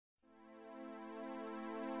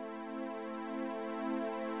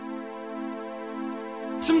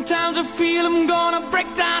Sometimes I feel I'm gonna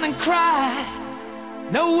break down and cry.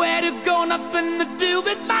 Nowhere to go, nothing to do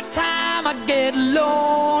with my time. I get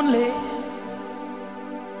lonely,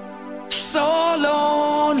 so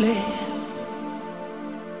lonely,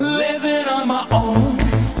 living on my own.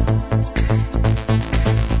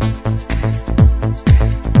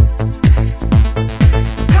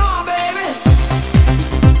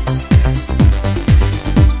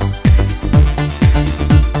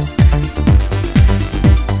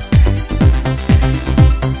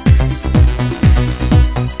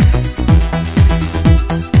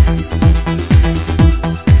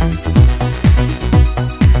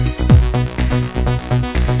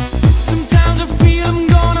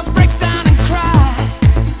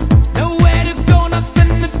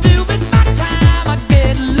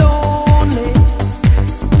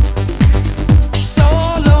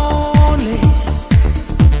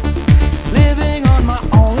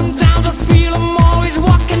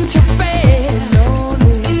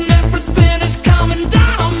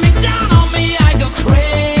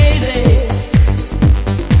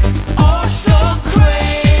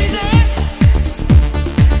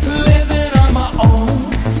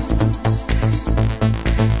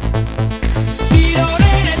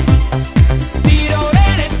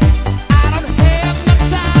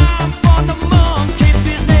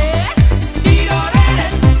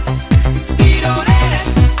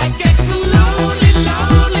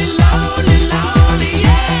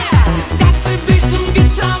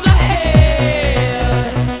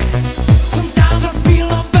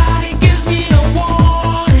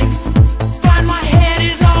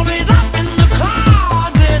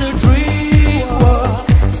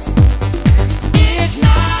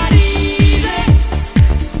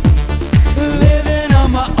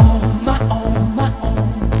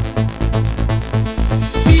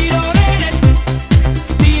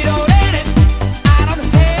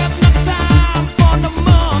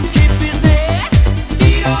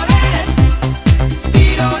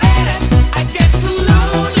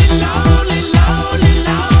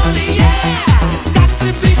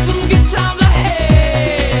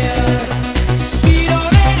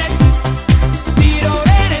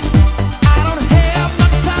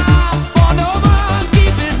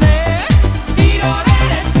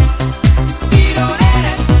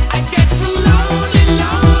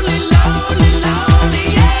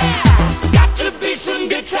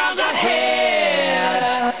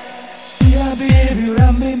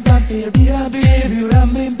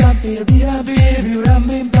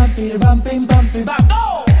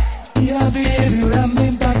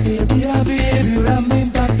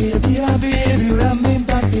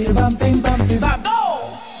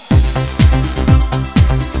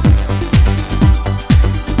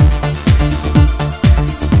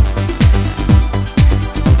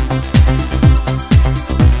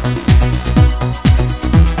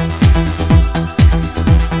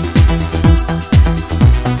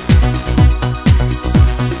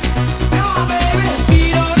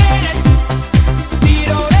 Beat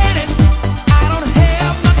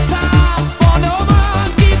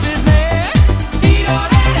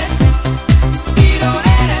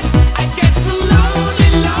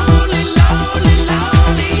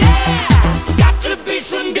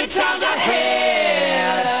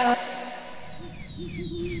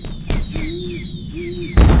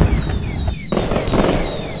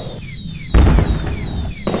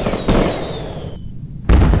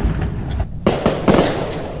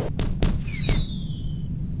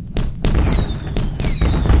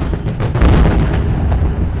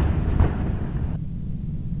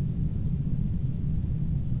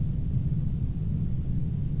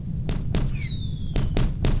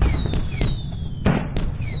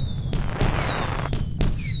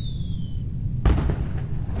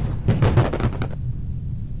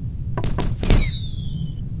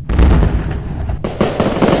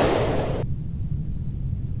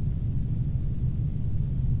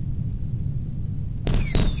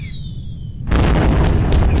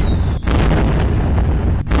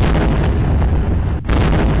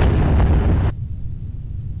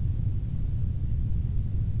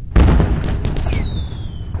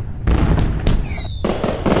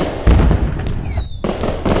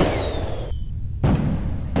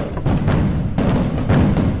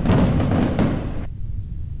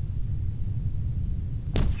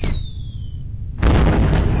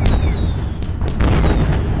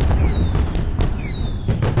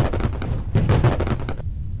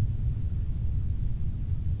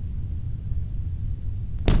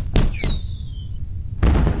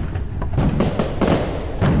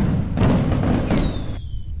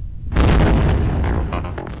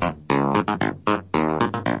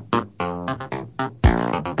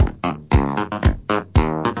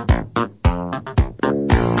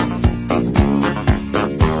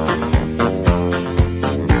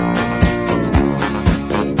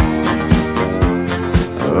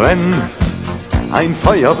Wenn ein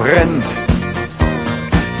Feuer brennt,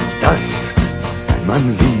 das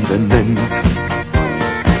man Liebe nennt,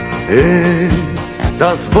 ist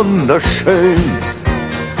das wunderschön,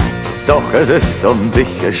 doch es ist um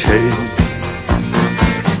dich geschehen.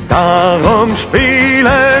 Darum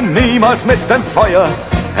spiele niemals mit dem Feuer,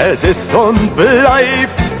 es ist und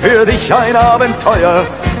bleibt für dich ein Abenteuer.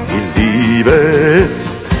 Die Liebe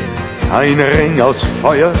ist ein Ring aus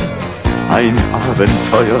Feuer, ein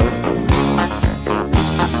Abenteuer.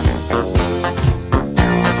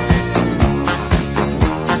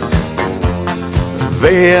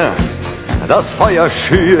 Wer das Feuer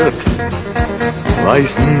schürt,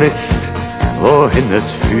 weiß nicht, wohin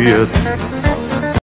es führt.